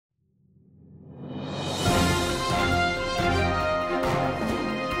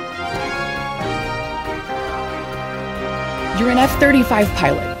You're an F-35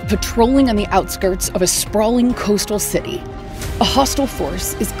 pilot patrolling on the outskirts of a sprawling coastal city. A hostile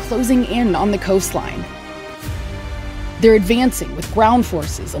force is closing in on the coastline. They're advancing with ground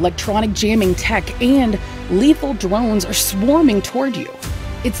forces, electronic jamming tech, and lethal drones are swarming toward you.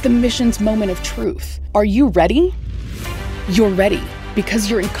 It's the mission's moment of truth. Are you ready? You're ready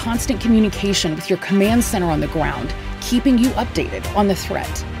because you're in constant communication with your command center on the ground, keeping you updated on the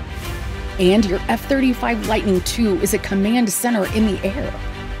threat. And your F-35 Lightning II is a command center in the air.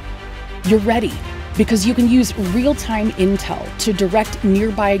 You're ready because you can use real-time intel to direct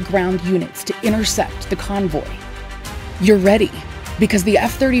nearby ground units to intercept the convoy. You're ready because the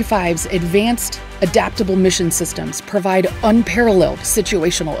F-35's advanced, adaptable mission systems provide unparalleled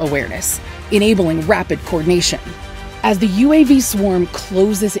situational awareness, enabling rapid coordination. As the UAV swarm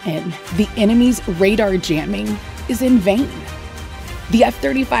closes in, the enemy's radar jamming is in vain. The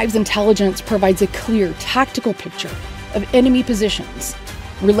F-35's intelligence provides a clear tactical picture of enemy positions,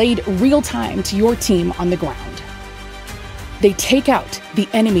 relayed real-time to your team on the ground. They take out the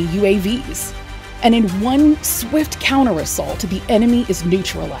enemy UAVs, and in one swift counter-assault, the enemy is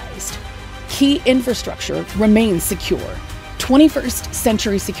neutralized. Key infrastructure remains secure. 21st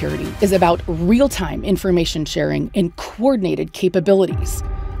century security is about real-time information sharing and coordinated capabilities.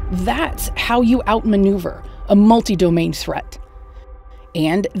 That's how you outmaneuver a multi-domain threat.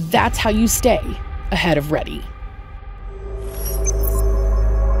 And that's how you stay ahead of ready.